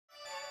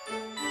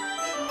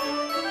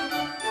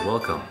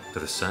Welcome to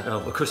the set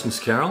of A Christmas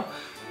Carol.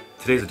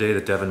 Today's the day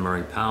that Devin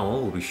Murray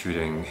Powell will be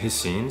shooting his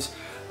scenes.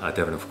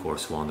 Devin, of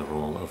course, won the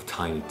role of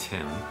Tiny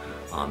Tim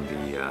on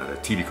the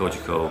TV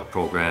Kojiko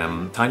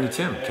program Tiny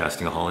Tim,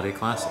 casting a holiday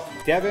classic.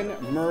 Devin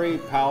Murray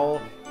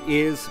Powell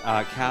is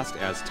cast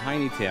as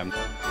Tiny Tim.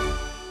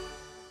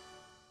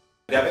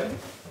 Devin,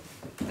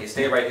 you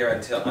stay right here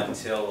until.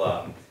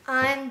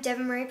 I'm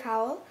Devin Murray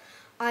Powell.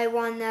 I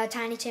won the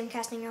Tiny Tim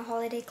Casting a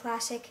Holiday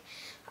Classic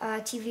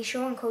TV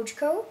show on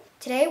Kojiko.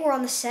 Today we're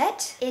on the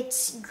set.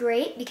 It's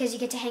great because you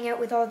get to hang out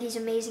with all these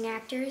amazing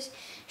actors,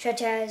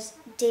 such as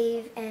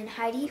Dave and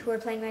Heidi, who are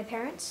playing my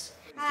parents.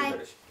 Hi.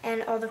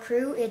 And all the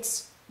crew.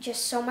 It's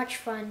just so much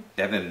fun.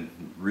 Devin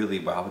really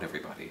wowed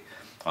everybody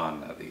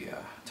on the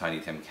Tiny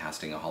Tim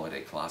Casting a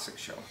Holiday Classic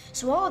show.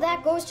 So all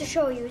that goes to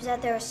show you is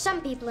that there are some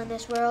people in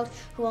this world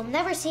who will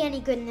never see any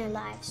good in their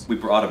lives. We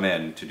brought him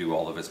in to do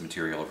all of his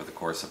material over the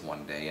course of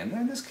one day,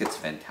 and this kid's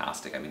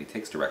fantastic. I mean, he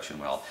takes direction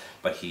well,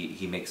 but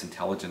he makes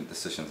intelligent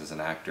decisions as an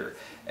actor,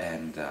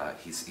 and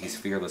he's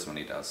fearless when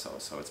he does so.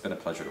 So it's been a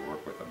pleasure to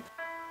work with him.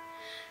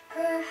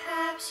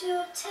 Perhaps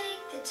you'll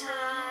take the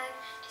time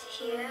to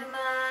hear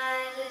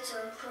my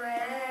little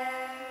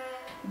prayer.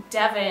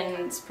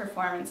 Devin's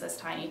performance as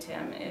Tiny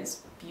Tim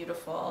is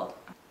beautiful.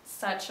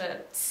 Such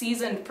a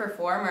seasoned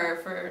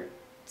performer for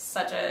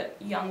such a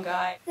young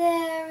guy.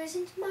 There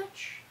isn't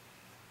much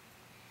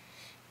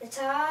that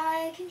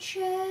I can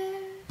share.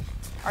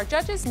 Our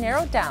judges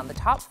narrowed down the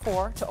top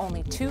 4 to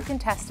only 2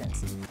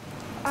 contestants.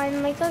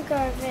 I'm Michael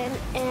Garvin,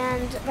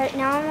 and right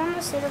now I'm on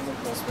the set of The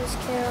Christmas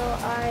Carol.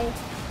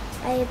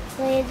 I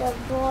played a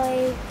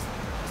boy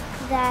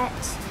that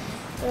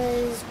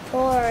was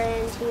poor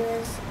and he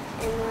was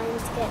in line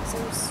to get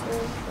some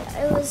soup.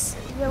 It was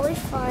really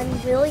fun,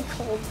 really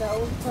cold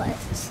though, but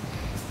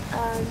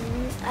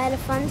I had a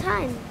fun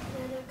time.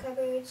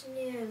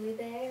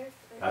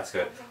 That's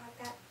good.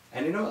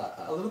 And you know,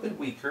 a little bit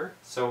weaker,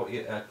 so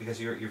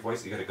because your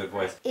voice, you got a good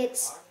voice.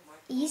 It's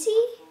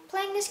easy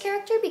playing this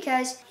character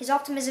because his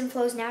optimism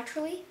flows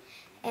naturally,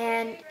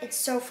 and it's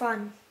so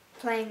fun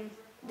playing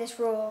this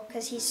role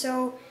because he's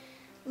so.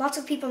 Lots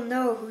of people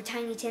know who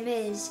Tiny Tim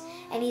is,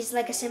 and he's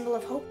like a symbol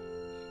of hope.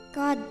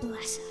 God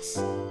bless us,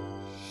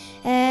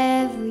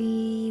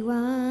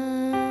 everyone.